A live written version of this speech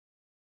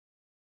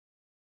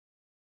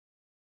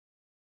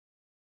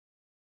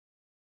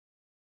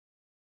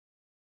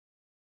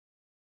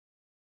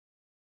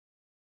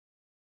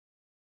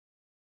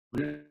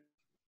John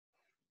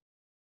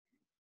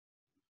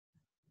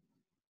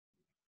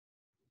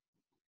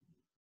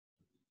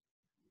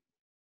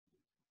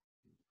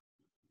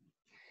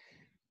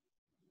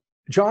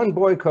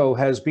Boyko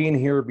has been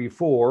here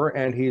before,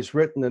 and he's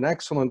written an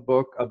excellent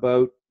book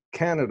about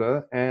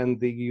Canada and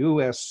the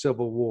US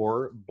Civil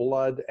War,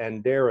 Blood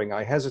and Daring.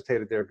 I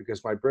hesitated there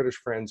because my British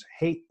friends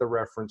hate the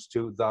reference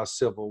to the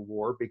Civil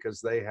War because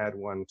they had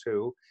one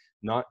too,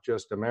 not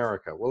just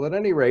America. Well, at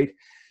any rate,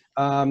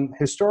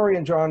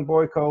 historian John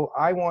Boyko,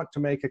 I want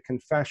to make a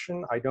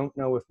confession. I don't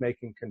know if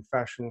making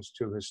confessions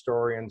to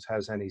historians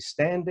has any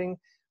standing,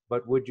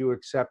 but would you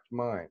accept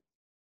mine?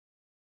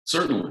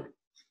 Certainly.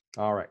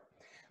 All right.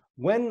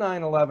 When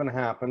 9/11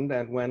 happened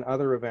and when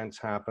other events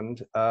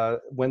happened,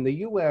 when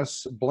the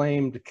US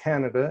blamed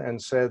Canada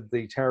and said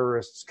the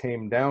terrorists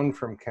came down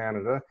from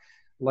Canada,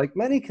 like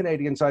many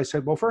Canadians, I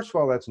said, well, first of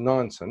all, that's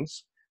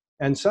nonsense.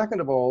 And second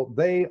of all,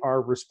 they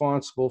are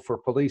responsible for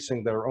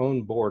policing their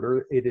own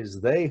border. It is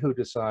they who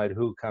decide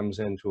who comes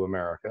into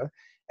America.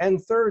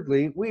 And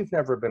thirdly, we've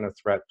never been a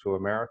threat to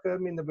America. I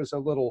mean, there was a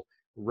little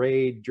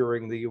raid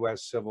during the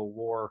US Civil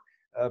War,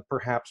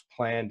 perhaps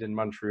planned in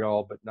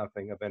Montreal, but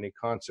nothing of any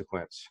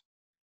consequence.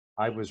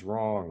 I was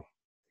wrong.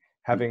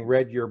 Having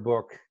read your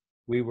book,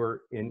 we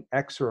were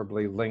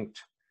inexorably linked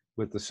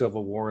with the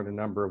Civil War in a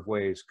number of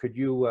ways. Could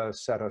you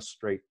set us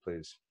straight,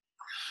 please?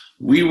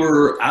 We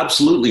were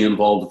absolutely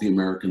involved with the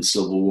American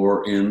Civil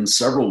War in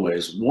several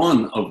ways,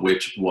 one of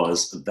which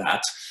was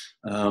that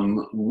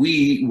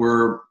we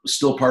were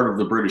still part of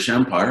the British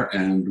Empire,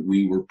 and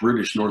we were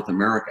British North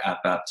America at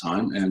that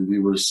time, and we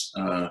were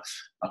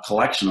a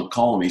collection of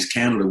colonies,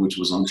 Canada, which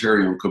was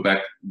Ontario and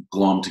Quebec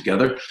glommed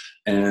together,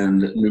 and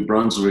New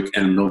Brunswick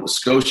and Nova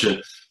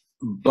Scotia.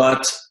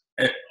 But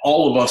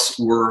all of us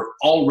were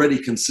already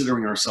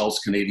considering ourselves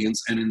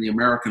Canadians, and in the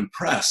American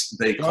press,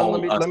 they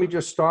called us. Let me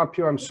just stop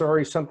you. I'm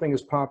sorry, something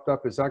has popped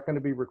up. Is that going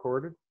to be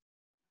recorded?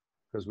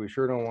 Because we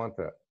sure don't want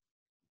that.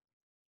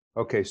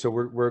 Okay, so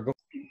we're going.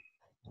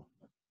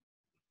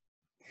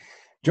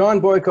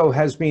 John Boyko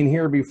has been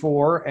here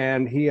before,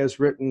 and he has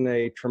written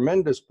a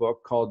tremendous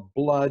book called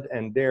Blood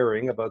and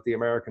Daring about the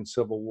American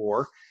Civil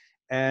War.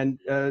 And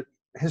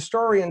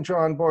historian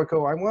John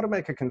Boyko, I want to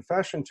make a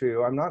confession to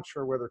you. I'm not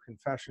sure whether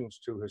confessions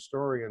to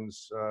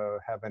historians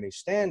have any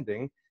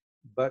standing,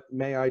 but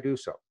may I do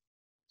so?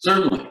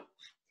 Certainly.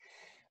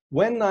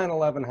 When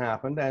 9/11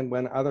 happened and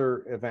when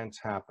other events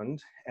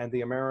happened, and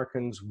the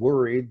Americans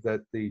worried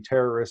that the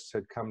terrorists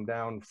had come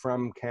down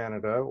from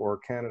Canada or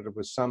Canada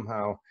was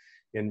somehow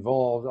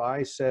involved,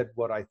 I said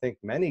what I think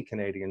many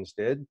Canadians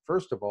did.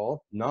 First of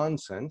all,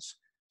 nonsense.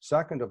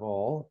 Second of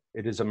all,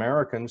 it is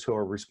Americans who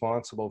are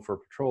responsible for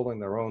patrolling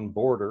their own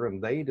border,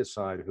 and they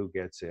decide who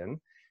gets in.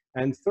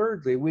 And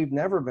thirdly, we've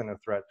never been a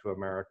threat to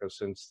America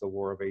since the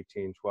War of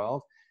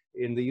 1812.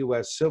 In the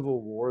US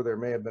Civil War, there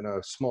may have been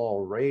a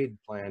small raid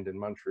planned in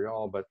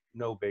Montreal, but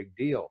no big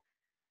deal.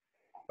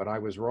 But I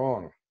was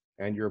wrong,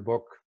 and your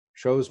book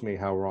shows me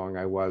how wrong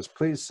I was.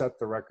 Please set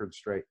the record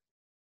straight.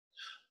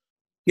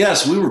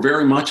 Yes, we were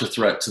very much a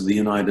threat to the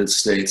United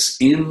States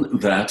in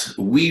that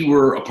we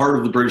were a part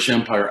of the British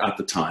Empire at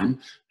the time,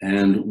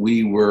 and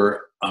we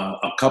were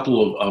a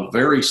couple of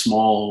very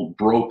small,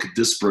 broke,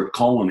 disparate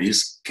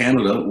colonies.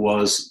 Canada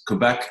was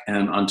Quebec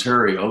and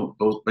Ontario,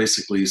 both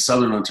basically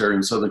Southern Ontario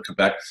and Southern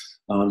Quebec,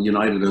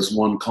 united as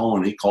one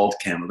colony called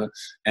Canada,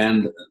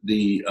 and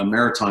the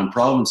maritime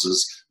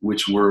provinces,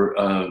 which were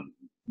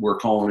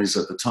colonies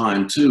at the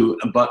time too,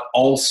 but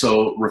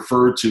also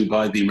referred to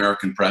by the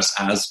American press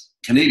as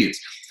Canadians.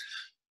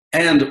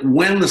 And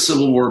when the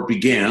Civil War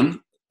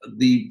began,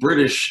 the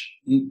British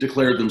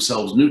declared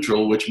themselves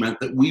neutral, which meant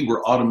that we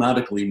were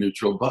automatically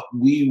neutral, but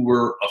we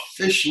were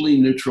officially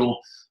neutral,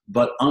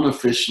 but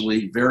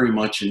unofficially very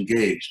much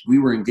engaged. We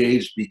were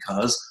engaged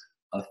because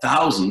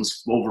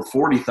thousands, over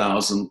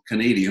 40,000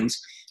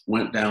 Canadians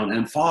went down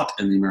and fought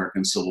in the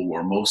American Civil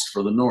War, most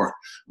for the North.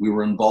 We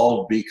were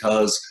involved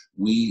because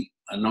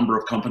a number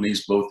of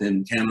companies, both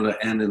in Canada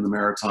and in the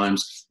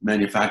Maritimes,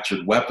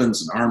 manufactured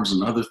weapons and arms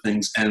and other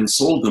things and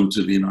sold them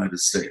to the United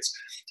States.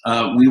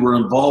 We were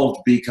involved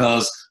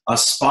because a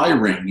spy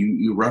ring,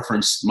 you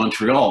referenced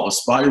Montreal, a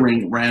spy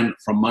ring ran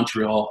from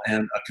Montreal,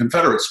 and a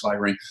Confederate spy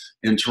ring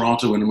in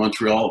Toronto and in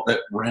Montreal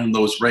that ran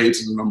those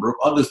raids and a number of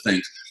other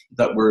things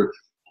that were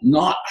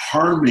not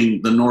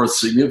harming the North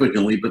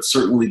significantly, but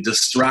certainly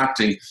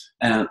distracting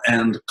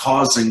and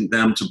causing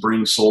them to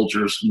bring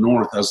soldiers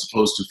north as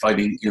opposed to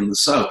fighting in the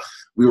South.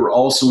 We were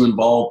also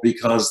involved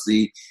because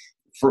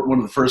one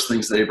of the first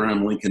things that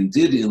Abraham Lincoln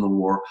did in the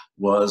war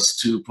was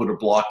to put a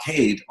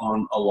blockade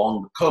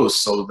along the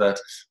coast so that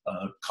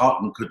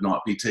cotton could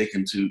not be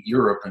taken to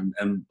Europe and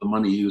the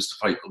money used to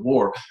fight the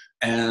war.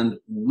 And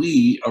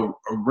we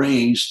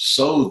arranged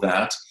so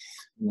that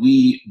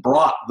we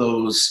brought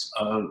those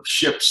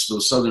ships,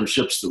 those southern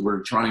ships that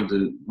were trying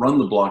to run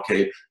the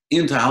blockade,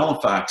 into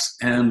Halifax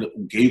and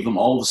gave them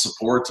all the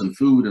support and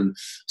food and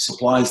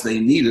supplies they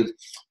needed.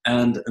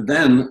 And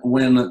then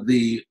when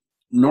the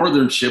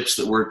northern ships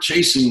that were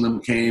chasing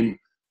them came,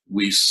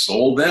 we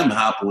sold them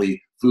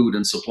happily food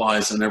and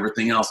supplies and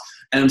everything else.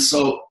 And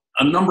so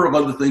a number of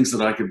other things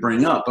that I could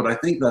bring up, but I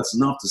think that's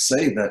enough to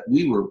say that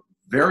we were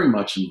very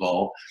much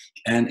involved,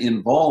 and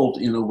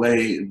involved in a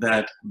way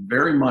that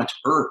very much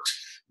irked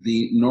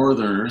the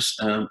Northerners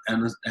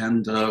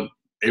and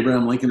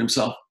Abraham Lincoln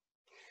himself.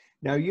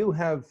 Now, you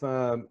have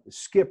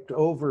skipped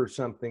over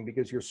something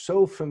because you're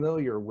so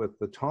familiar with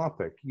the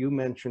topic. You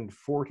mentioned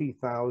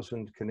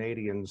 40,000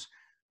 Canadians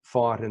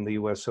fought in the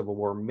US Civil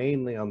War,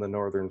 mainly on the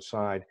northern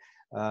side.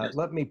 Yes.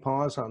 Let me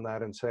pause on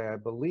that and say, I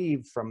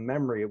believe from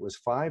memory, it was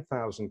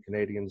 5,000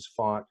 Canadians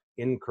fought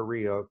in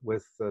Korea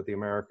with the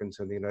Americans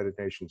and the United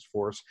Nations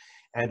force,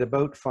 and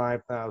about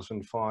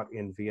 5,000 fought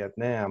in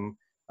Vietnam,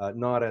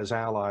 not as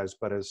allies,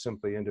 but as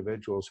simply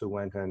individuals who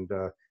went and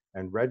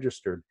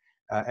registered.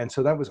 And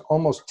so that was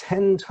almost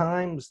 10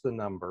 times the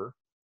number,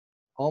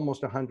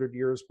 almost 100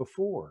 years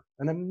before.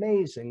 An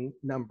amazing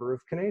number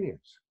of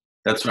Canadians.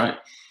 That's right.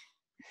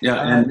 Yeah,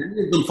 and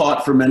many of them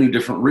fought for many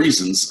different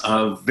reasons.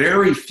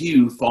 Very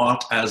few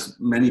fought, as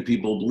many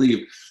people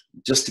believe,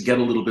 just to get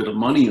a little bit of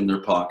money in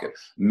their pocket.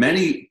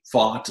 Many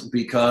fought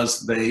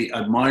because they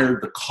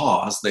admired the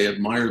cause. They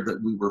admired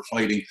that we were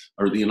fighting,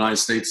 or the United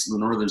States, the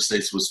northern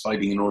states was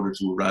fighting in order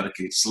to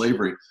eradicate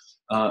slavery.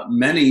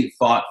 Many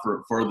fought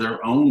for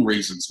their own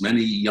reasons.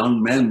 Many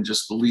young men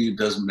just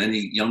believed, as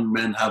many young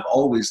men have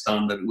always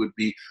done, that it would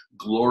be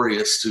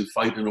glorious to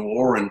fight in a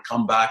war and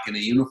come back in a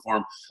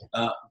uniform.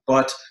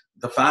 But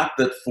the fact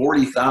that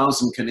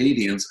 40,000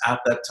 Canadians at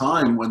that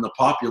time, when the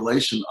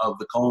population of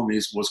the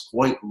colonies was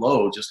quite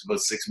low, just about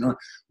 6 million,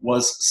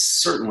 was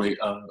certainly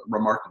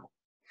remarkable.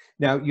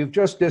 Now, you've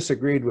just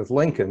disagreed with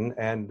Lincoln,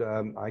 and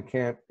I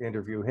can't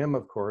interview him,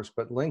 of course,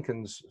 but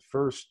Lincoln's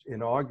first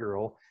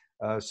inaugural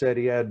said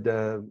he had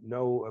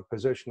no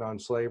position on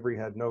slavery,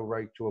 had no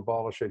right to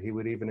abolish it. He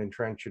would even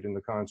entrench it in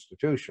the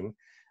Constitution.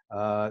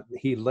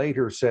 He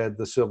later said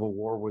the Civil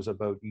War was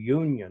about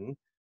union,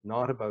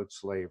 not about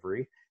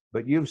slavery.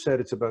 But you've said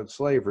it's about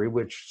slavery,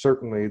 which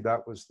certainly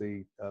that was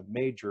the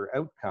major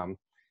outcome.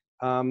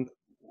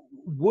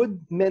 Would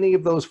many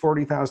of those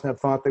 40,000 have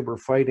thought they were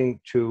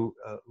fighting to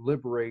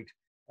liberate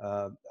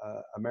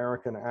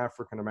American,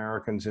 African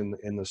Americans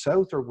in the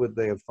South, or would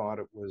they have thought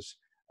it was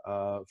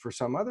for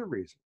some other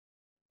reason?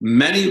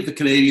 Many of the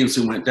Canadians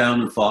who went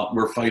down and fought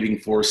were fighting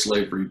for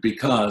slavery,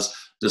 because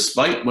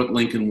despite what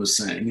Lincoln was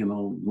saying, and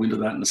I'll go into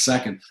that in a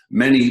second,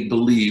 many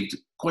believed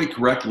quite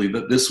correctly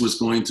that this was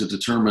going to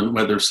determine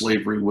whether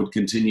slavery would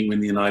continue in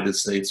the United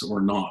States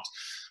or not.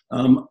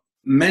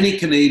 Many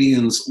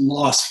Canadians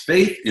lost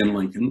faith in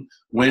Lincoln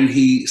when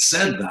he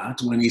said that,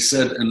 when he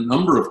said a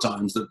number of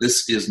times that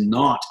this is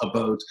not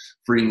about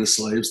freeing the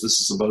slaves, this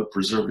is about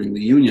preserving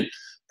the Union.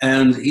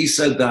 And he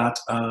said that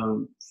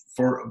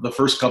for the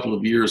first couple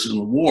of years in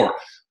the war.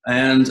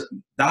 And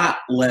that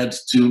led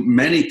to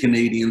many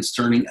Canadians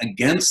turning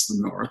against the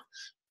North.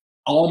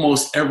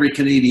 Almost every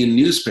Canadian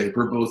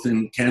newspaper, both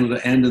in Canada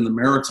and in the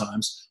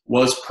Maritimes,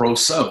 was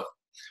pro-South.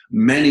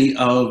 Many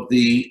of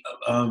the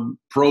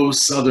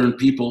pro-Southern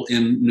people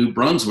in New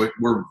Brunswick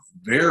were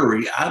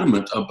very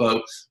adamant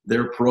about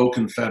their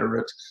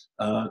pro-Confederate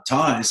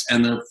ties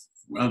and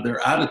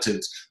their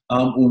attitudes.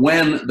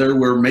 When there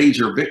were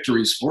major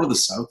victories for the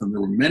South, and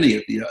there were many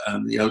at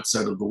the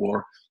outset of the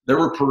war, there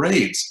were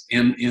parades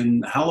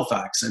in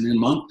Halifax and in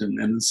Moncton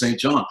and in St.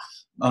 John.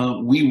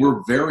 We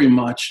were very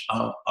much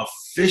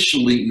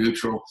officially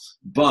neutral,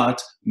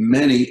 but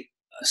many,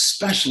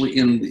 especially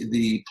in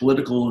the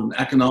political and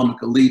economic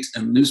elite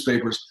and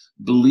newspapers,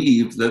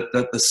 believed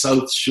that the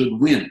South should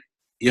win.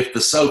 If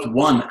the South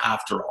won,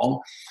 after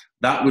all,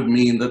 that would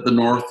mean that the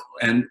North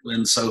and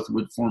South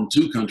would form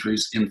two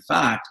countries. In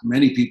fact,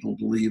 many people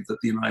believed that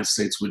the United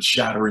States would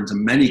shatter into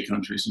many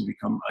countries and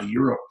become a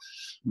Europe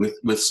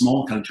with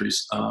small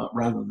countries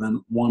rather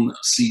than one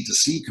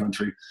sea-to-sea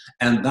country.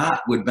 And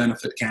that would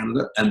benefit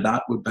Canada, and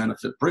that would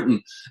benefit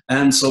Britain.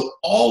 And so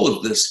all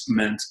of this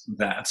meant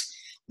that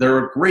there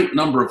are a great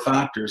number of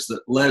factors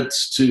that led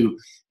to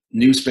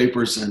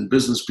newspapers and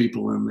business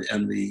people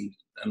and the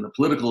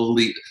political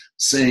elite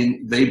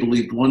saying they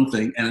believed one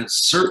thing, and it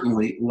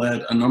certainly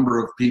led a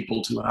number of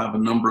people to have a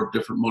number of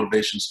different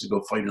motivations to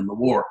go fight in the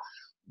war.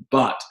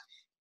 But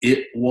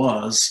it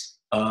was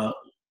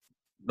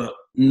the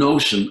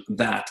notion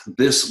that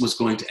this was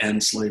going to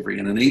end slavery.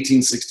 And in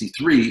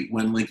 1863,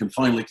 when Lincoln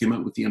finally came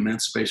out with the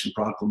Emancipation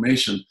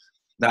Proclamation,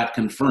 that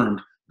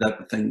confirmed that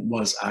the thing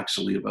was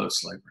actually about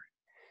slavery.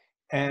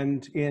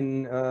 And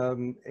in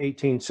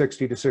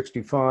 1860 to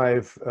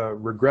 65,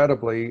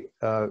 regrettably,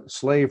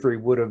 slavery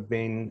would have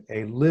been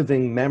a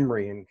living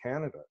memory in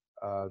Canada.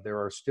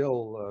 There is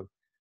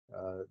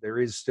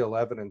still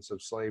evidence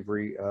of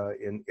slavery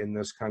in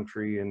this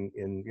country, in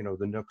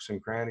the nooks and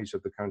crannies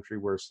of the country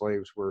where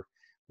slaves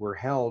were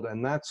held,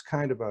 and that's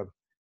kind of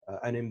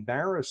an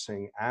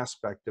embarrassing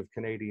aspect of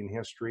Canadian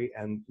history.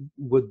 And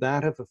would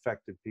that have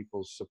affected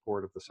people's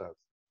support of the South?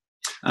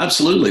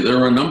 Absolutely. There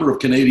were a number of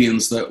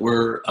Canadians that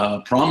were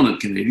prominent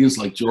Canadians,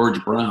 like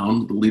George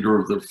Brown, the leader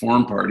of the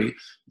Reform Party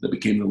that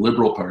became the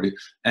Liberal Party,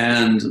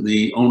 and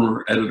the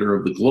owner-editor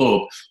of the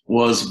Globe,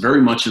 was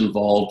very much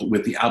involved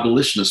with the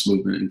abolitionist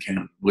movement in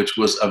Canada, which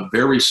was a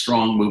very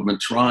strong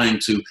movement trying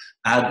to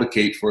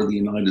advocate for the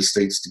United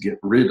States to get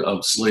rid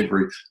of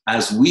slavery,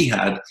 as we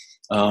had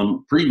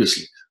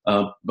previously,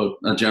 about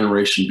a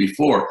generation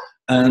before.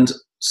 And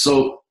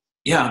so,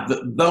 yeah,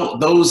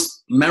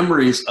 those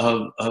memories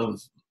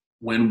of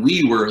when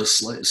we were a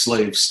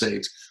slave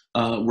state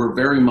were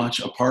very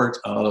much a part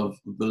of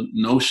the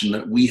notion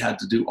that we had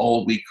to do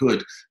all we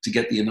could to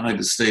get the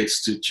United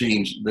States to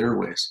change their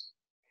ways.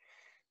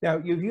 Now,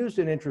 you've used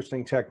an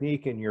interesting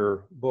technique in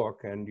your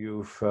book, and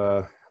you've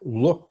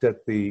looked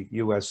at the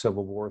U.S.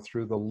 Civil War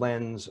through the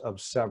lens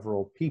of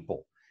several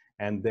people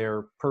and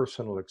their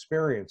personal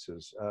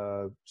experiences.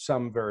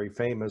 Some very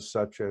famous,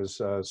 such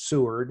as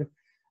Seward,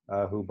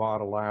 who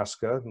bought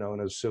Alaska, known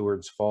as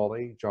Seward's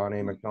Folly, John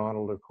A.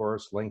 Macdonald, of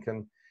course,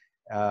 Lincoln,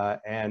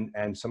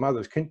 and some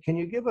others. Can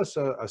you give us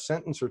a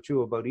sentence or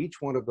two about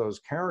each one of those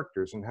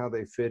characters and how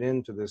they fit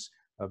into this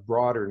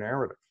broader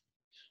narrative?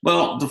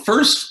 Well, the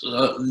first,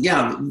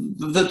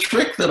 the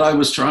trick that I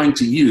was trying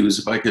to use,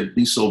 if I could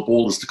be so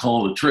bold as to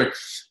call it a trick,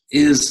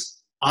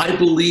 is I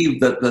believe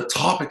that the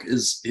topic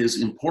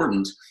is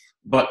important,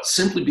 but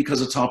simply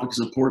because a topic is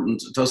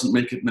important, it doesn't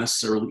make it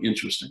necessarily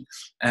interesting.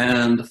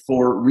 And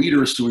for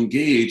readers to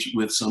engage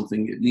with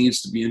something, it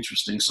needs to be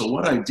interesting. So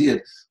what I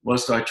did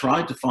was I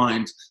tried to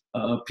find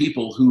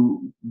people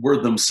who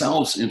were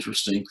themselves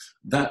interesting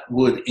that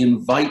would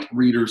invite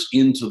readers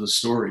into the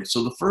story.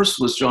 So the first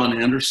was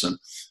John Anderson.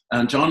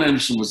 And John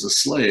Anderson was a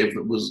slave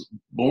that was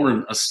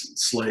born a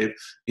slave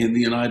in the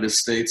United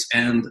States,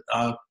 and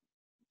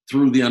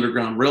through the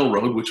Underground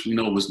Railroad, which we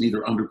know was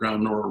neither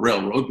underground nor a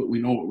railroad, but we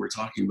know what we're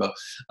talking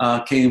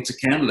about, came to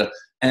Canada.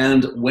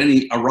 And when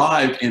he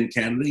arrived in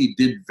Canada, he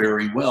did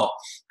very well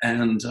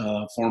and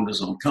formed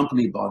his own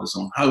company, bought his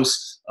own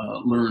house,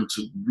 learned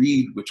to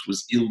read, which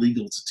was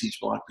illegal to teach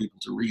Black people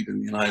to read in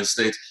the United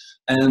States,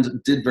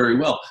 and did very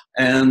well.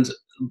 And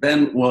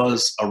then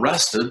was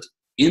arrested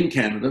in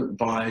Canada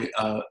by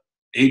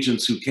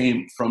agents who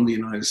came from the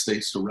United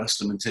States to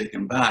arrest him and take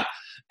him back.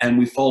 And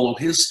we follow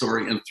his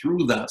story, and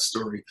through that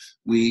story,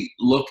 we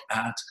look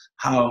at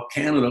how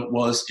Canada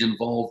was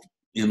involved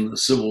in the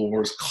Civil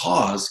War's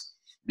cause,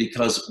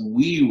 because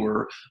we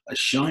were a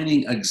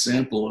shining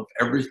example of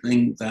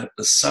everything that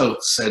the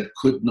South said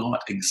could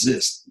not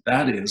exist.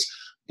 That is,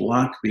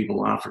 Black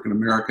people, African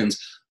Americans,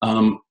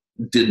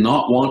 did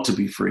not want to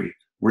be free,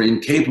 were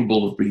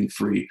incapable of being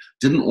free,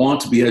 didn't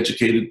want to be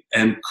educated,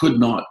 and could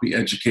not be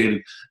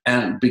educated,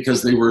 and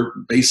because they were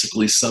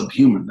basically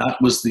subhuman. That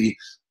was the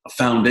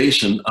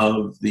foundation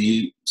of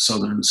the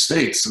southern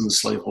states and the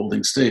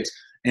slaveholding states.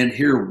 And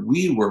here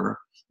we were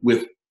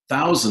with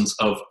thousands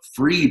of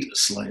freed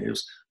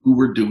slaves who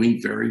were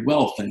doing very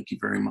well, thank you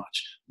very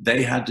much.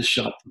 They had to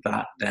shut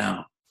that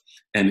down.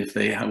 And if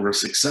they were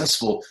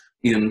successful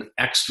in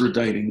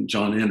extraditing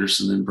John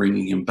Anderson and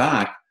bringing him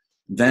back,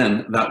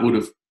 then that would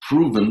have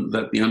proven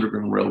that the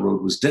Underground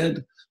Railroad was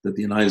dead, that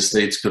the United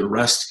States could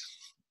arrest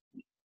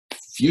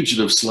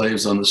fugitive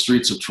slaves on the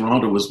streets of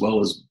Toronto as well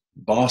as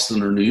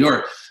Boston or New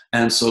York.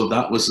 And so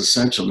that was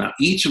essential. Now,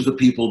 each of the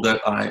people that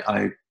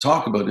I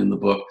talk about in the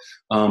book,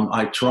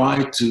 I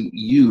try to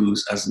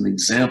use as an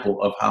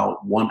example of how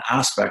one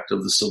aspect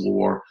of the Civil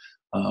War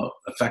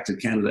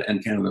affected Canada,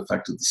 and Canada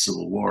affected the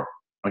Civil War.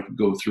 I could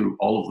go through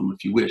all of them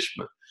if you wish,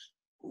 but.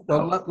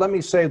 Well, let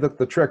me say that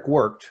the trick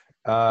worked,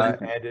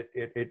 and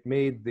it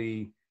made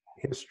the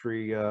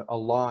history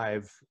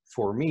alive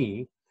for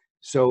me.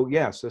 So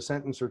yes, a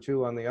sentence or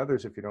two on the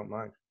others, if you don't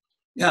mind.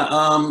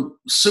 Yeah,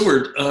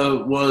 Seward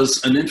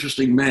was an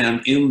interesting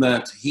man in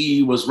that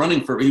he was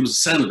he was a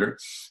senator,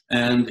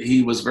 and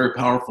he was a very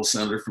powerful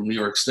senator from New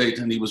York State,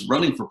 and he was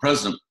running for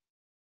president.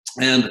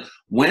 And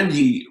when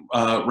he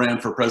ran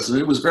for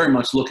president, it was very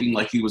much looking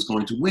like he was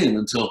going to win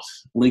until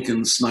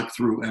Lincoln snuck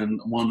through and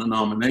won the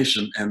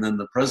nomination and then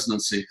the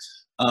presidency.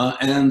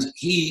 And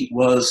he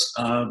was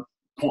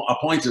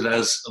appointed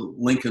as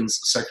Lincoln's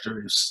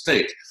Secretary of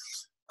State.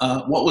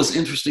 What was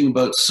interesting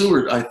about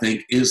Seward, I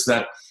think, is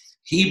that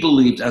he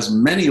believed, as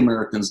many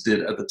Americans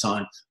did at the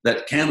time,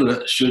 that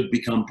Canada should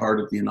become part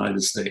of the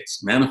United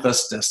States.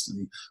 Manifest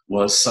destiny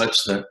was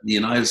such that the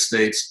United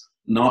States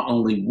not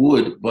only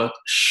would, but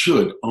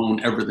should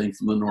own everything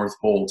from the North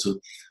Pole to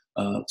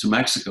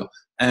Mexico.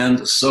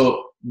 And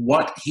so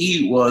what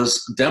he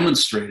was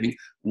demonstrating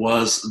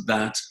was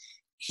that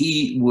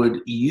he would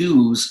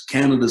use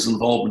Canada's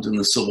involvement in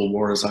the Civil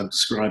War, as I've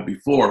described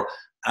before,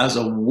 as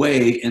a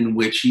way in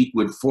which he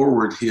would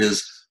forward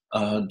his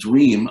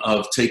dream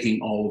of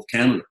taking all of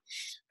Canada.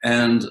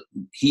 And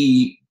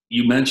he,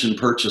 you mentioned,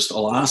 purchased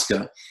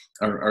Alaska,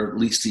 or at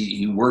least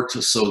he worked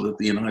so that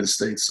the United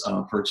States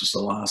purchased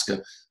Alaska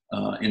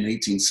in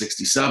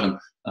 1867,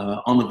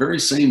 on the very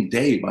same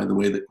day, by the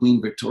way, that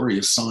Queen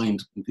Victoria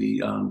signed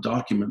the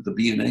document, the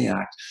B&A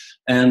Act.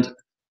 And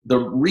the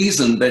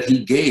reason that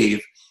he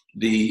gave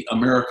the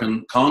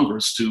American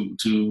Congress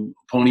to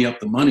pony up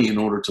the money in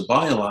order to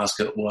buy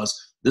Alaska was,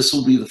 this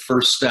will be the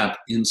first step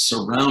in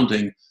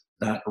surrounding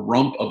that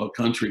rump of a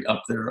country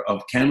up there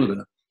of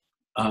Canada,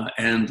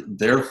 and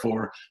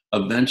therefore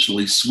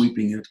eventually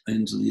sweeping it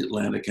into the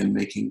Atlantic and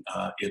making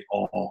it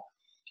all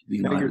the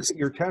United States.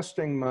 You're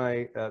testing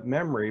my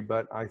memory,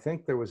 but I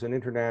think there was an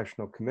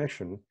international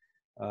commission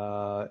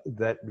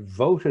that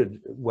voted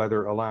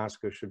whether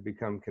Alaska should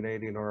become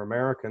Canadian or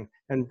American,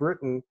 and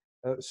Britain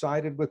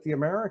sided with the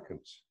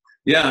Americans.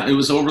 Yeah, it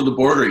was over the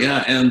border,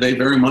 yeah, and they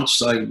very much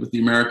sided with the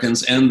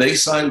Americans, and they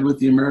sided with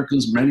the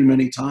Americans many,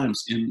 many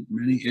times in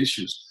many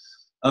issues.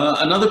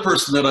 Another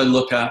person that I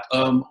look at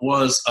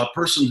was a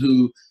person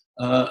who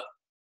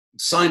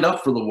signed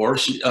up for the war.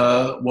 She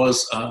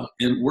was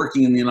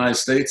working in the United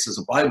States as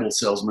a Bible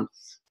salesman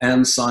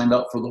and signed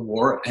up for the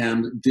war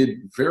and did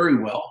very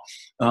well.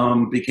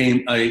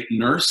 Became a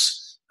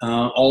nurse.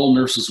 All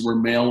nurses were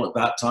male at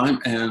that time,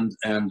 and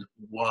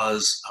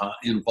was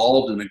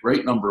involved in a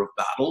great number of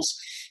battles.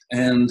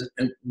 And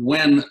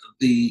when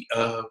the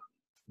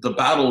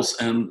battles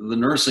and the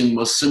nursing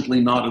was simply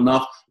not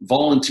enough,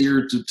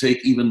 volunteered to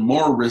take even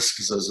more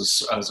risks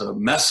as a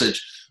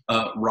message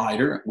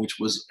rider, which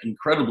was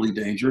incredibly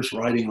dangerous,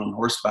 riding on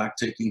horseback,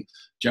 taking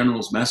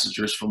generals'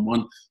 messengers from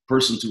one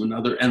person to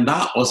another. And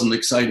that wasn't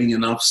exciting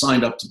enough.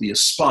 Signed up to be a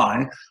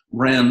spy,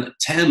 ran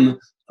 10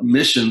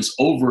 missions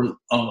over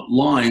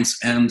lines,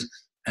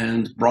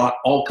 and brought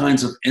all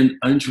kinds of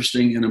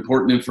interesting and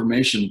important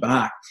information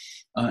back.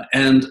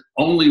 And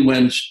only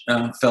when she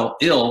fell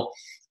ill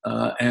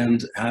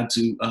and had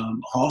to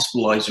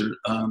hospitalize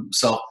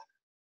herself,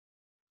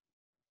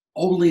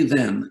 only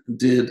then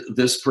did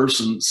this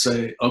person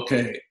say,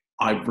 okay,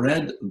 I've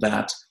read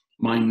that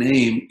my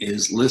name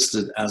is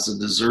listed as a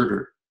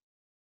deserter.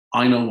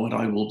 I know what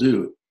I will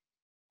do.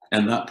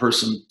 And that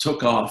person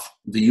took off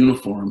the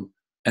uniform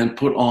and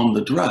put on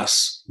the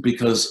dress,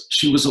 because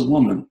she was a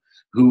woman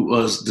who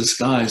was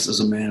disguised as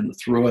a man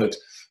throughout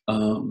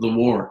the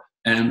war.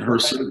 And her...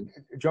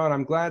 John,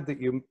 I'm glad that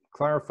you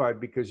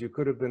clarified, because you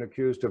could have been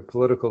accused of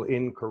political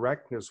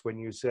incorrectness when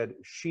you said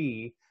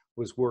she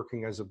was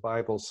working as a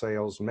Bible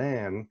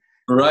salesman.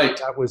 Right.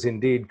 That was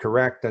indeed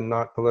correct and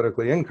not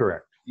politically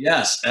incorrect.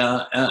 Yes,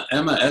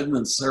 Emma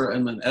Edmonds, Sarah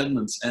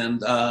Edmonds.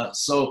 And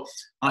so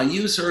I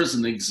use her as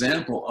an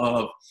example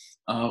of,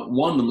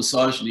 one, the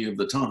misogyny of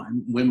the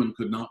time. Women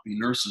could not be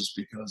nurses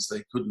because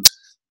they couldn't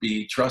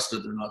be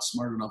trusted. They're not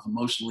smart enough,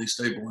 emotionally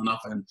stable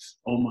enough. And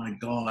oh my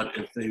God,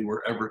 if they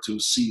were ever to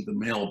see the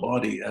male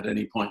body at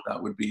any point,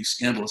 that would be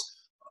scandalous.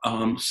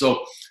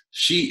 So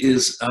she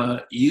is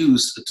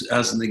used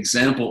as an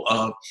example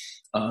of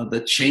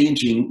the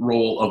changing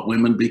role of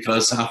women,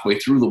 because halfway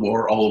through the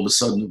war, all of a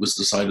sudden it was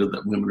decided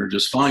that women are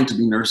just fine to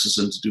be nurses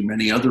and to do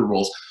many other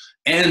roles.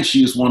 And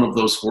she is one of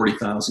those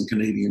 40,000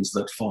 Canadians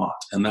that fought.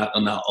 And that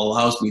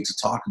allows me to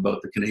talk about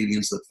the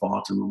Canadians that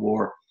fought in the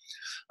war.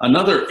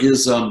 Another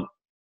is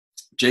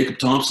Jacob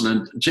Thompson.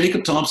 And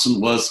Jacob Thompson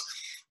was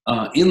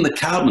in the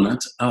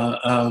cabinet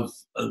of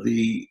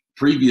the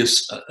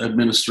previous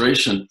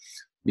administration.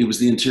 He was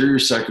the Interior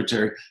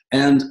Secretary,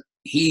 and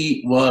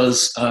he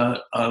was a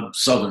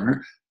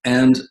Southerner.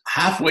 And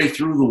halfway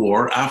through the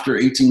war, after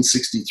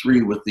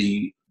 1863, with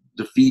the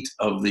defeat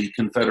of the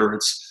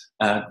Confederates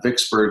at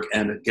Vicksburg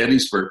and at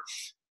Gettysburg,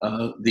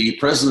 the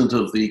president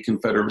of the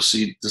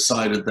Confederacy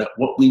decided that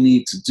what we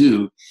need to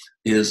do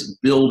is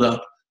build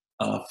up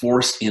a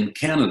force in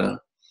Canada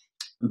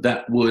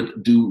that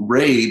would do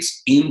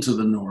raids into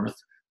the North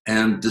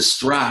and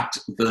distract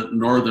the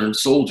Northern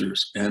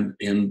soldiers. And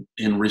in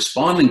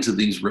responding to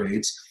these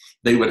raids,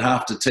 they would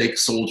have to take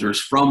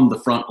soldiers from the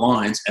front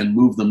lines and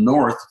move them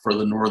north for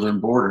the northern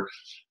border.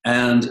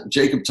 And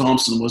Jacob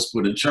Thompson was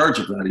put in charge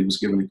of that. He was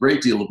given a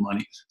great deal of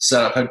money,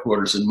 set up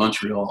headquarters in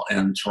Montreal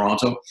and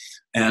Toronto.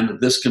 And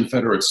this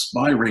Confederate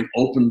spy ring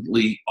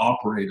openly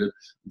operated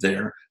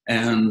there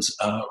and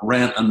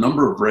ran a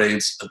number of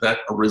raids that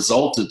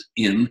resulted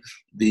in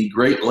the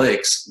Great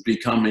Lakes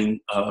becoming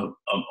a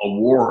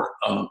war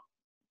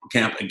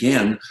camp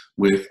again,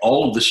 with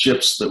all of the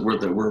ships that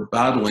were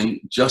battling,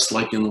 just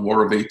like in the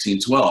War of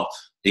 1812.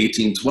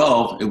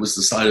 1812, it was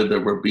decided there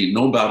would be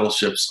no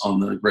battleships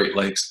on the Great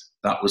Lakes.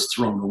 That was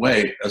thrown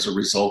away as a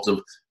result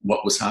of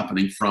what was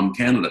happening from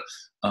Canada.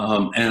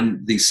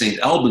 And the St.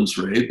 Albans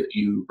raid that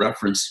you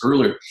referenced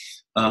earlier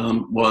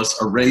was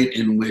a raid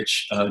in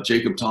which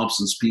Jacob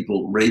Thompson's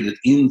people raided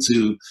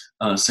into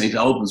St.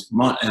 Albans,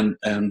 Vermont,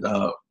 and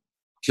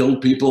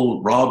killed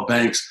people, robbed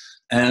banks.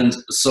 And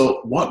so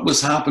what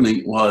was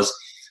happening was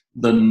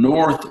the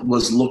North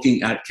was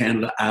looking at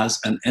Canada as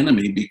an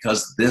enemy,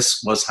 because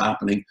this was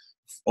happening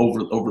over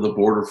the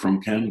border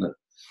from Canada.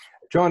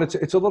 John,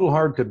 it's a little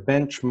hard to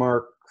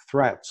benchmark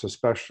threats,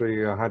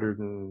 especially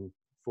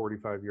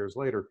 145 years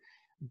later.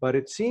 But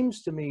it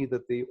seems to me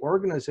that the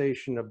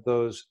organization of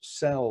those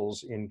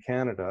cells in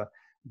Canada,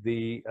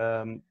 the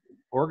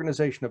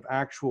organization of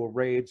actual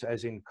raids,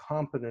 as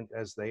incompetent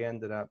as they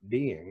ended up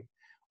being,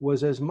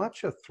 was as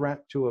much a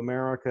threat to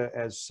America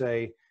as,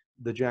 say,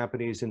 the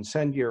Japanese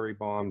incendiary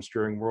bombs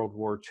during World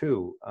War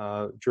II,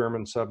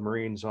 German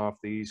submarines off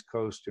the East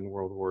Coast in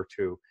World War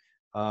II,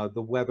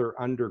 the Weather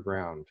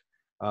Underground,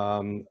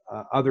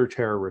 other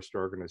terrorist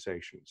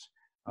organizations.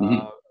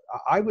 Mhm.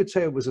 I would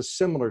say it was a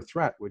similar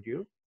threat, would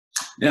you?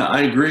 Yeah,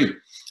 I agree.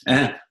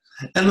 And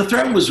the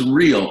threat was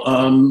real.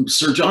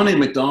 Sir John A.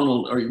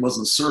 Macdonald, or he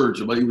wasn't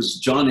Serge, but he was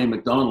John A.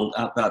 Macdonald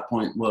at that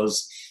point,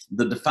 was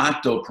the de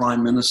facto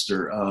prime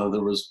minister.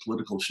 There was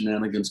political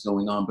shenanigans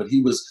going on, but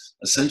he was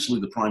essentially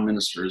the prime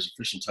minister. His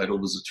official title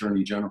was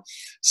Attorney General.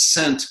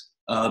 Sent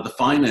the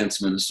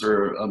finance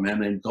minister, a man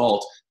named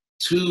Galt,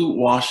 to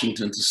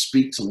Washington to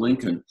speak to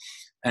Lincoln.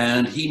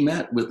 And he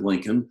met with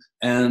Lincoln,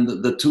 and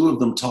the two of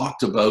them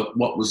talked about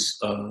what was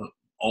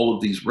all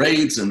of these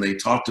raids, and they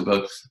talked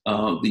about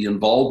the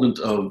involvement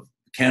of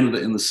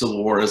Canada in the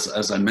Civil War,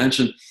 as I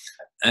mentioned.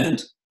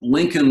 And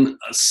Lincoln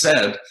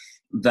said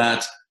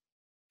that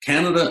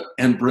Canada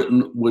and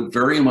Britain would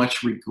very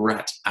much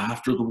regret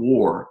after the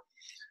war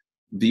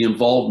the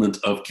involvement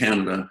of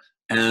Canada,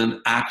 and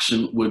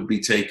action would be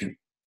taken.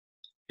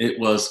 It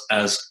was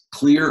as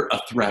clear a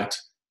threat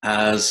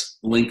as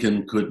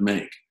Lincoln could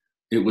make.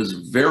 It was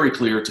very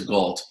clear to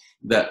Galt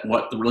that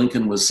what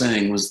Lincoln was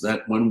saying was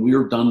that when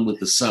we're done with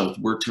the South,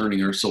 we're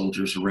turning our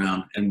soldiers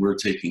around and we're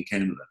taking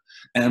Canada.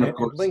 And of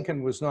course,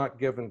 Lincoln was not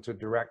given to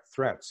direct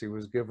threats. He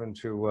was given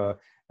to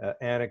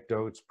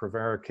anecdotes,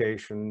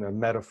 prevarication,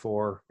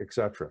 metaphor,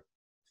 etc.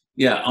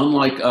 Yeah,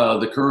 unlike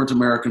the current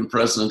American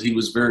president, he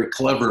was very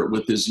clever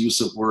with his use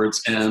of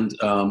words and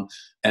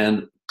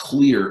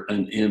clear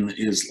in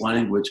his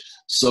language,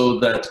 so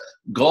that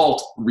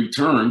Galt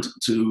returned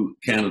to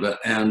Canada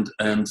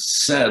and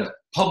said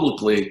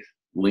publicly,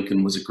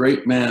 Lincoln was a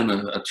great man,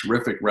 a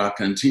terrific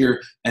raconteur,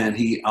 and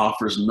he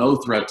offers no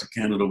threat to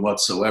Canada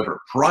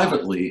whatsoever.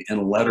 Privately, in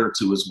a letter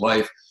to his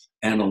wife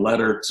and a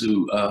letter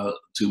to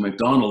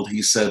Macdonald,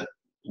 he said,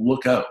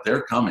 look out,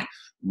 they're coming.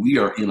 We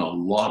are in a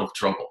lot of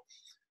trouble.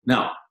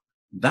 Now,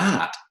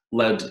 that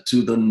led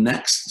to the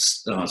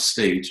next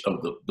stage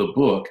of the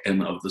book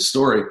and of the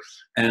story,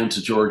 and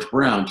to George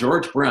Brown.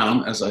 George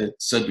Brown, as I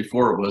said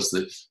before, was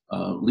the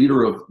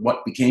leader of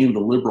what became the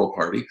Liberal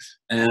Party,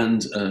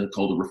 and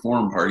called the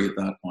Reform Party at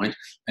that point,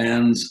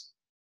 and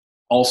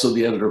also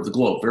the editor of the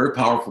Globe. Very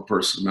powerful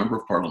person, member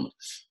of Parliament.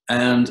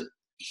 And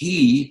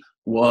he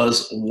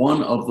was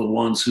one of the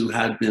ones who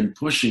had been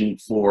pushing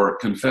for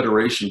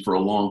Confederation for a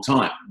long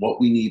time.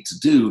 What we need to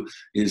do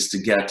is to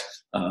get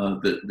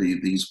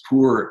these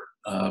poor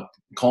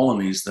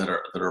colonies that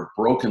are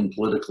broken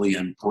politically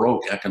and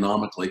broke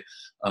economically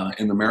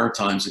in the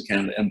Maritimes of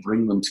Canada, and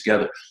bring them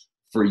together.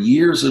 For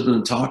years it had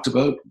been talked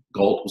about.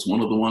 Galt was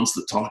one of the ones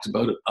that talked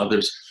about it.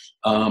 Others.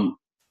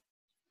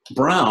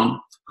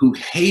 Brown, who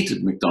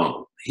hated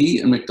Macdonald, he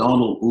and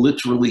Macdonald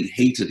literally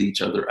hated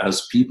each other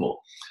as people.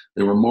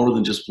 They were more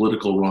than just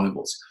political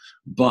rivals.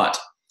 But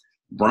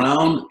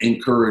Brown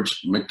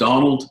encouraged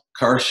Macdonald,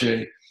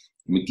 Cartier,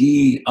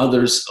 McGee,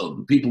 others,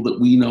 the people that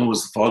we know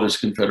as the Fathers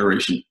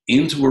Confederation,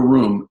 into a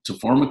room to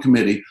form a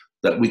committee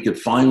that we could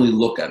finally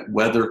look at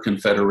whether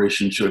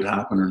Confederation should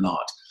happen or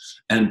not.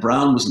 And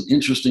Brown was an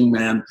interesting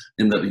man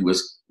in that he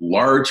was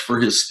large for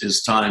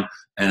his time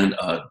and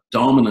a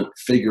dominant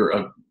figure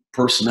of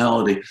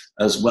personality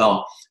as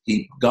well.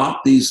 He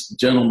got these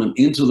gentlemen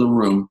into the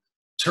room,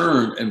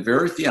 turned and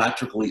very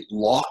theatrically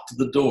locked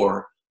the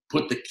door,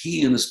 put the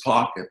key in his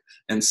pocket,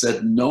 and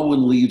said, no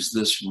one leaves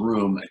this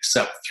room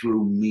except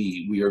through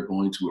me. We are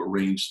going to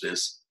arrange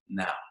this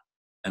now.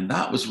 And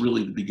that was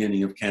really the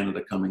beginning of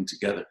Canada coming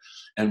together.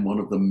 And one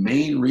of the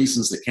main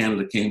reasons that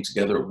Canada came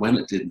together, when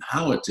it did and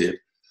how it did,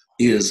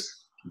 is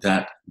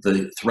that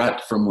the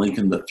threat from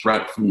Lincoln, the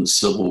threat from the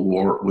Civil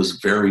War, was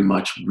very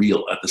much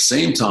real. At the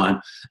same time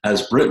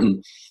as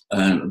Britain,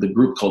 the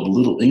group called the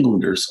Little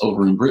Englanders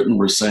over in Britain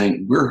were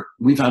saying,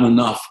 we've had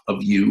enough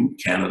of you,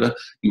 Canada.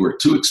 You are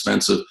too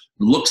expensive.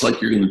 It looks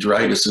like you're going to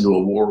drag us into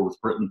a war with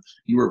Britain.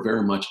 You are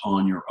very much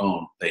on your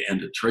own. They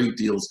ended trade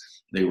deals.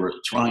 They were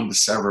trying to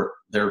sever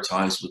their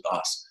ties with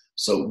us.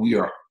 So we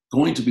are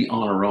going to be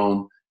on our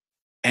own,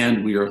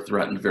 and we are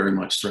threatened, very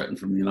much threatened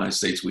from the United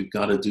States. We've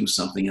got to do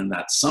something, and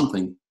that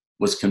something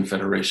was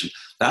Confederation.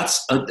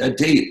 That's a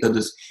date that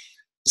is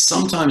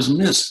sometimes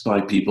missed by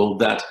people,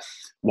 that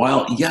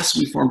while, yes,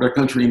 we formed our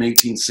country in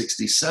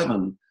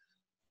 1867,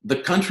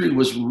 the country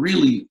was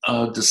really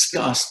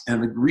discussed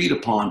and agreed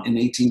upon in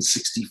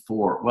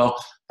 1864. Well,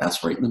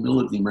 that's right in the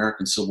middle of the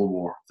American Civil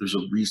War. There's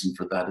a reason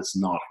for that. It's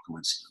not a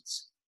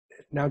coincidence.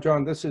 Now,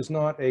 John, this is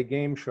not a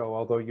game show,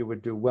 although you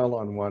would do well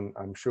on one,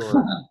 I'm sure.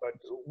 But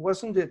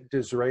wasn't it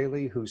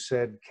Disraeli who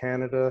said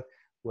Canada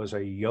was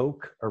a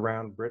yoke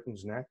around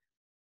Britain's neck?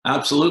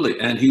 Absolutely.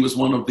 And he was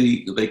one of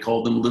they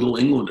called them Little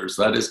Englanders.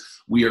 That is,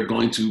 we are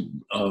going to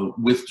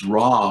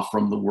withdraw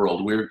from the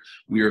world.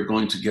 We are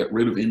going to get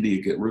rid of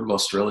India, get rid of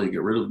Australia,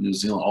 get rid of New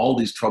Zealand, all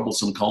these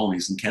troublesome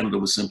colonies. And Canada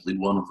was simply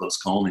one of those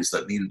colonies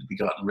that needed to be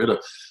gotten rid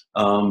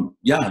of.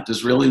 Yeah,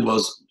 Disraeli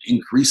was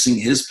increasing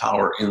his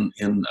power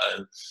in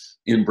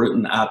in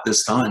Britain at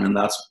this time. And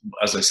that's,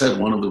 as I said,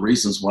 one of the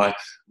reasons why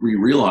we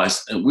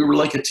realized, and we were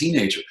like a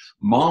teenager.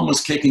 Mom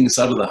was kicking us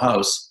out of the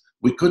house.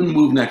 We couldn't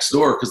move next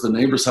door because the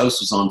neighbor's house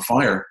was on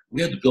fire.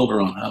 We had to build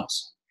our own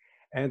house.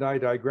 And I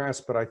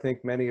digress, but I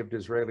think many of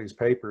Disraeli's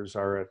papers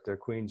are at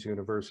Queen's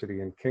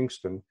University in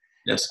Kingston.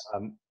 Yes.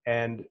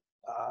 And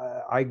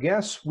I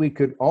guess we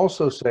could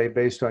also say,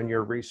 based on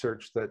your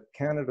research, that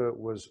Canada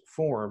was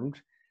formed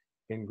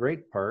in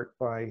great part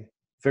by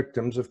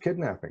victims of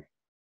kidnapping.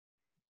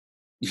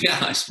 Yeah,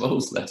 I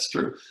suppose that's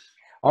true.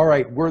 All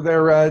right. Were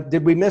there,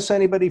 did we miss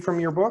anybody from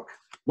your book?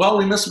 Well,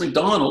 we missed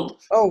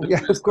MacDonald. Oh,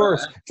 yeah, of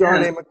course.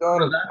 John A.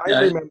 MacDonald.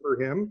 I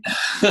remember him.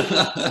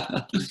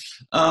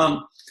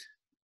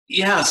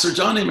 Yeah, Sir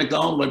John A.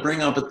 MacDonald, I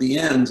bring up at the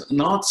end,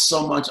 not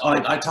so much,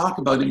 I talk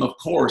about him, of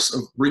course,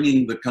 of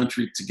bringing the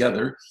country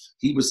together.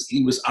 He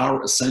was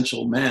our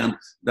essential man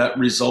that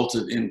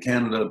resulted in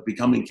Canada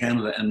becoming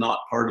Canada and not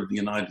part of the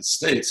United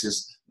States.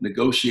 His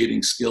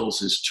negotiating skills,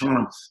 his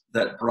charm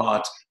that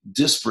brought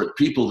disparate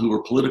people who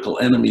were political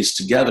enemies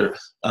together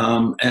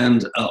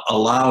and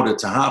allowed it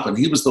to happen.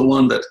 He was the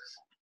one that,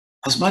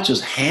 as much as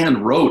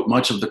hand wrote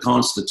much of the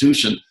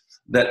Constitution,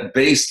 that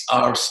based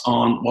us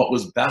on what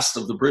was best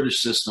of the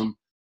British system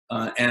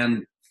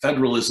and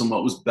federalism,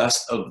 what was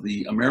best of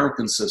the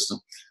American system.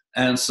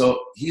 And so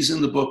he's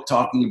in the book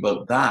talking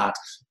about that.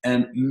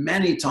 And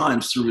many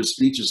times through his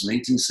speeches in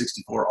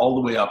 1864, all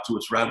the way up to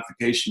its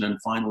ratification, and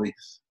finally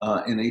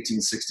in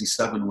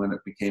 1867 when it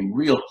became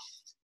real,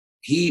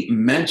 he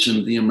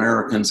mentioned the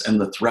Americans and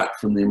the threat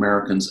from the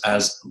Americans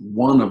as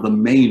one of the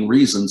main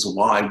reasons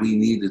why we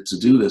needed to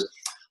do this.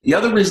 The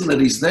other reason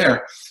that he's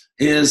there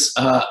is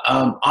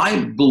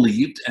I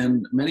believed,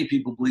 and many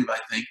people believe, I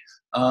think,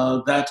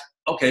 that,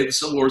 okay, the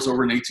Civil War is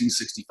over in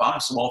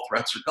 1865, so all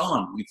threats are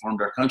gone. We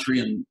formed our country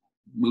and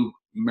moved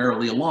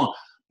merrily along.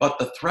 But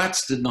the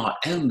threats did not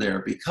end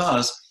there,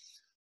 because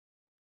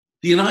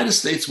the United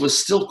States was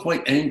still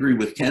quite angry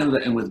with Canada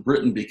and with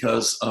Britain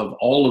because of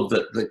all of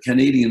the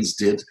Canadians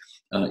did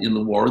in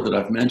the war that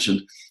I've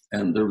mentioned.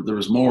 And there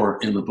was more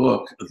in the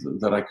book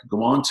that I could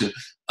go on to.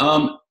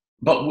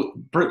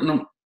 But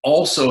Britain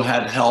also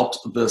had helped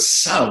the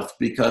South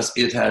because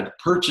it had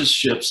purchased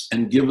ships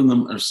and given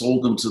them or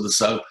sold them to the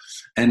South,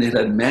 and it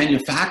had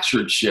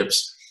manufactured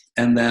ships,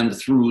 and then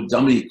through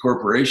dummy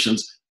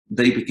corporations,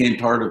 they became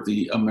part of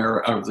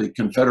the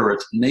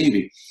Confederate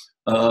Navy.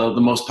 The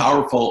most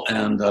powerful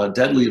and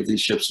deadly of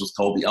these ships was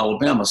called the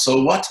Alabama.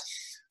 So what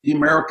the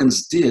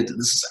Americans did,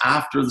 this is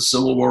after the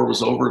Civil War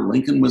was over,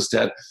 Lincoln was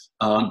dead,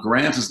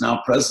 Grant is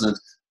now president,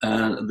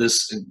 and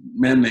this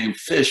man named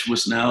Fish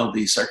was now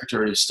the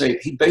Secretary of State.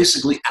 He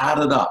basically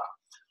added up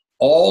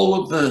all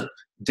of the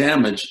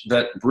damage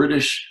that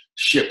British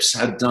ships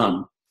had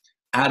done,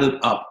 added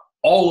up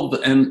all of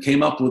the, and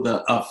came up with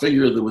a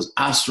figure that was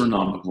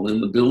astronomical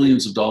in the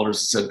billions of dollars.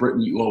 He said,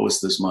 Britain, you owe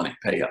us this money,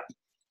 pay up.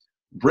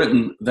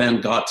 Britain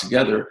then got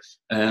together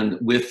and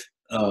with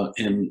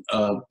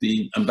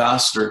the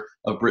ambassador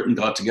of Britain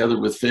got together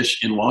with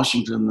Fish in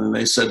Washington, and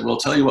they said, well,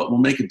 tell you what, we'll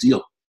make a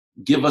deal.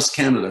 Give us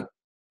Canada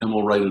and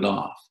we'll write it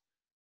off.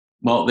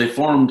 Well, they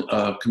formed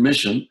a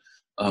commission,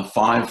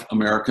 5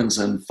 Americans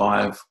and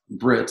 5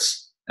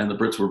 Brits, and the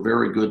Brits were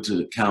very good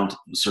to count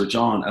Sir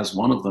John as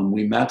one of them.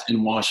 We met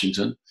in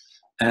Washington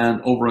and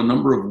over a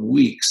number of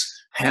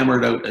weeks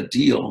hammered out a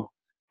deal.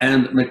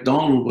 And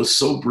MacDonald was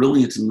so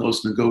brilliant in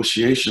those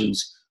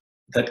negotiations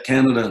that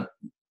Canada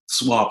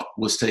swap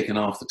was taken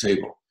off the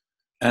table.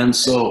 And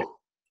so,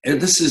 and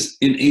this is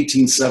in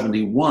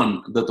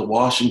 1871 that the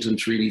Washington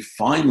Treaty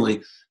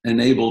finally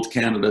enabled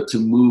Canada to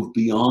move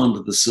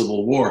beyond the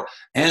Civil War.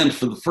 And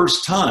for the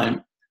first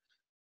time,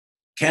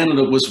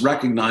 Canada was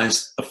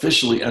recognized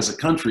officially as a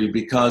country,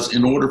 because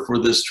in order for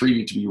this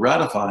treaty to be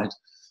ratified,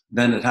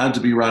 then it had to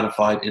be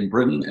ratified in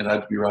Britain, it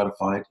had to be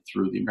ratified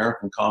through the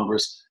American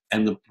Congress,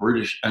 and the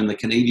British and the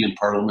Canadian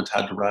Parliament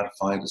had to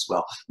ratify it as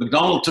well.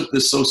 MacDonald took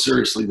this so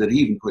seriously that he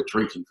even quit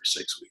drinking for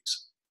 6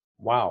 weeks.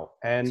 Wow.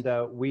 And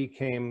we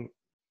came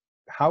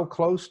how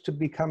close to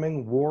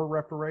becoming war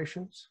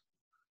reparations?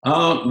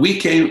 We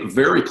came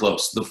very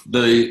close.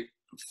 The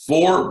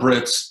 4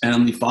 Brits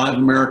and the 5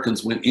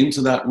 Americans went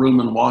into that room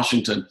in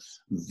Washington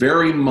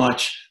very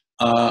much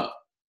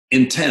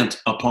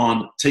intent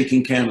upon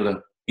taking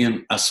Canada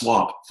in a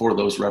swap for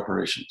those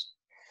reparations.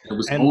 It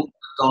was only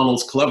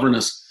MacDonald's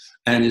cleverness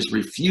and his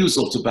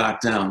refusal to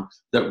back down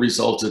that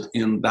resulted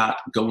in that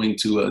going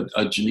to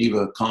a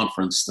Geneva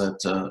conference that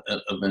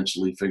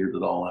eventually figured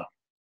it all out.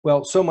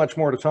 Well, so much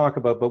more to talk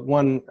about, but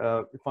one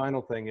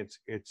final thing,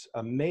 it's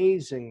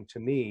amazing to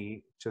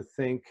me to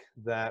think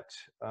that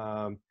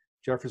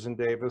Jefferson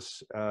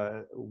Davis'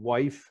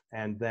 wife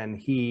and then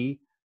he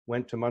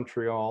went to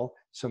Montreal.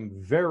 Some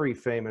very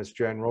famous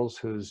generals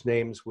whose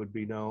names would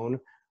be known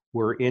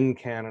were in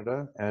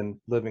Canada and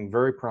living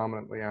very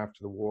prominently after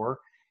the war.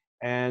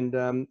 And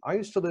I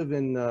used to live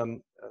in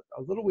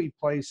a little wee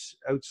place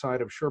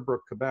outside of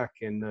Sherbrooke, Quebec,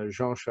 in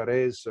Jean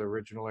Charest's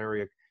original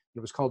area. It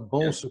was called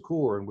Bon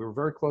Secours, and we were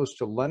very close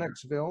to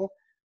Lennoxville,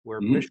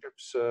 where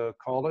Bishop's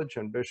College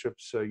and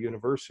Bishop's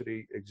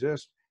University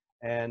exist.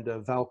 and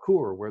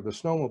Valcourt, where the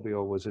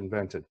snowmobile was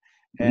invented.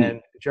 Mhm.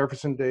 And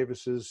Jefferson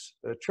Davis's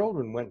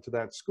children went to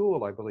that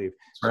school, I believe.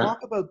 Right.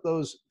 Talk about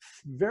those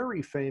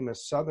very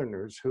famous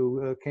Southerners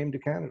who came to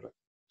Canada.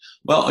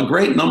 Well, a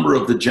great number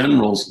of the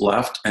generals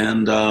left,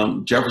 and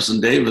Jefferson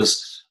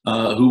Davis,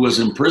 who was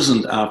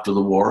imprisoned after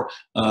the war,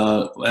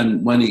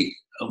 and when he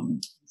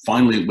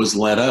finally was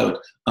let out,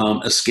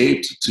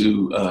 escaped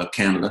to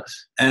Canada.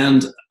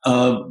 And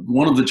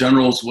one of the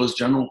generals was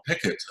General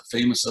Pickett,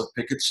 famous of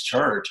Pickett's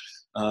charge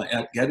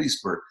at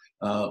Gettysburg,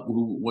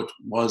 what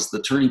was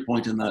the turning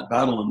point in that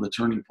battle and the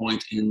turning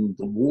point in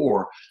the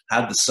war.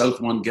 Had the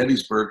South won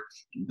Gettysburg,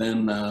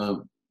 then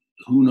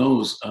who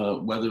knows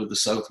whether the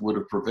South would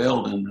have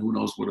prevailed, and who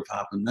knows what would have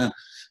happened then.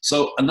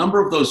 So a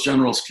number of those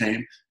generals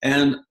came,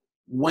 and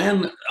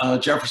when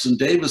Jefferson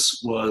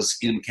Davis was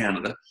in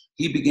Canada,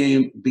 he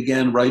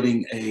began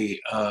writing a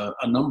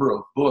number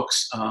of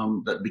books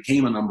that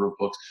became a number of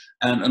books,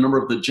 and a number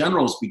of the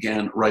generals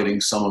began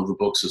writing some of the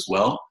books as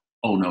well.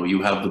 Oh no,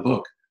 you have the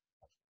book.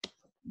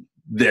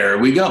 There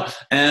we go.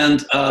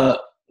 And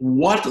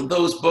what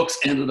those books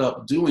ended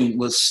up doing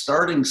was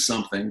starting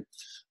something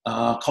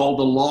called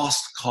the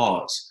Lost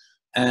Cause.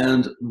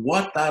 And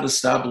what that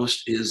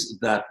established is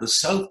that the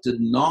South did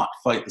not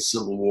fight the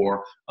Civil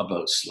War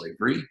about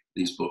slavery,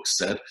 these books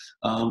said.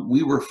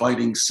 We were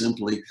fighting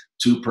simply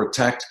to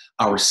protect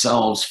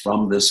ourselves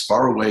from this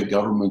faraway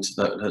government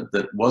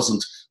that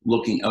wasn't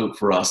looking out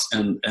for us,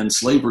 and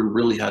slavery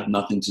really had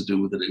nothing to do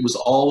with it. It was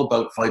all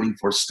about fighting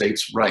for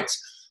states' rights.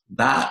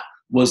 That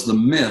was the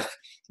myth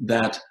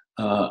that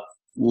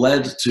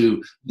led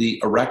to the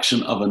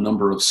erection of a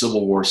number of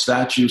Civil War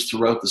statues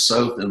throughout the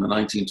South in the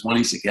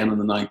 1920s, again in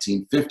the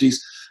 1950s.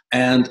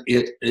 And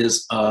it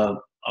is a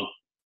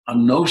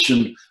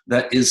notion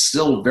that is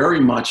still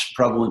very much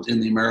prevalent in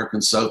the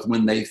American South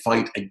when they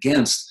fight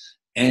against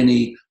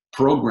any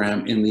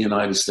program in the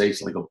United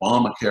States, like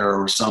Obamacare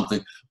or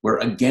something, where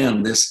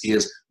again, this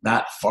is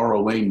that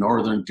faraway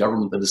northern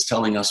government that is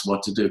telling us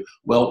what to do.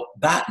 Well,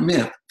 that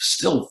myth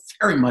still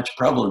very much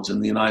prevalent in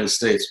the United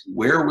States.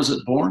 Where was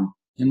it born?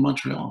 In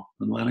Montreal,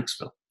 in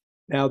Lennoxville.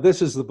 Now,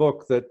 this is the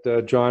book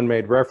that John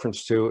made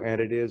reference to,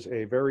 and it is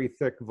a very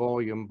thick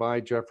volume by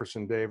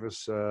Jefferson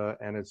Davis,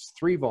 and it's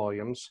 3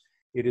 volumes.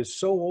 It is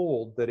so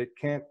old that it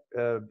can't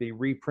be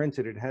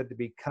reprinted. It had to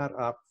be cut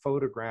up,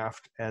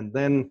 photographed, and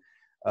then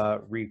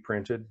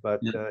reprinted, but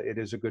it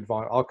is a good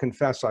volume. I'll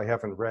confess I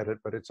haven't read it,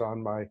 but it's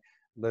on my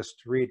list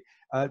to read.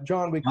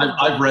 John,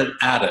 I've read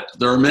at it.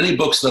 There are many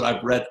books that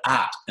I've read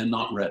at and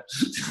not read.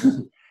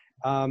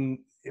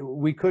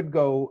 We could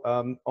go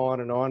on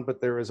and on,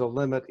 but there is a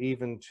limit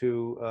even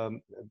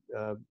to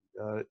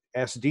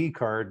SD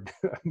card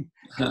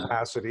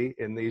capacity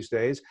in these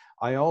days.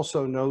 I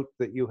also note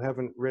that you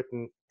haven't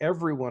written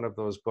every one of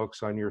those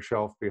books on your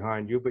shelf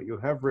behind you, but you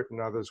have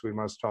written others we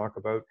must talk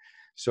about.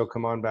 So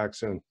come on back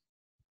soon.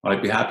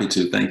 I'd be happy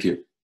to. Thank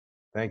you.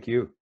 Thank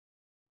you.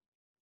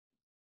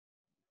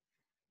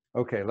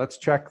 Okay, let's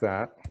check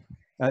that.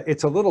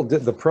 It's a little,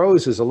 the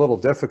prose is a little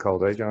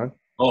difficult, eh, John?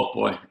 Oh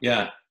boy,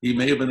 yeah. He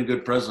may have been a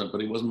good president,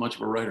 but he wasn't much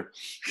of a writer.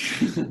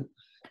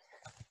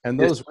 And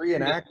those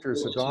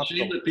reenactors It's a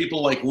shame that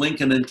people like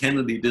Lincoln and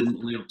Kennedy didn't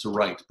live to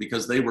write,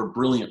 because they were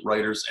brilliant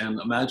writers, and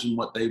imagine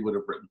what they would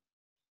have written.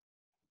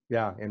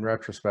 Yeah, in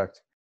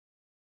retrospect.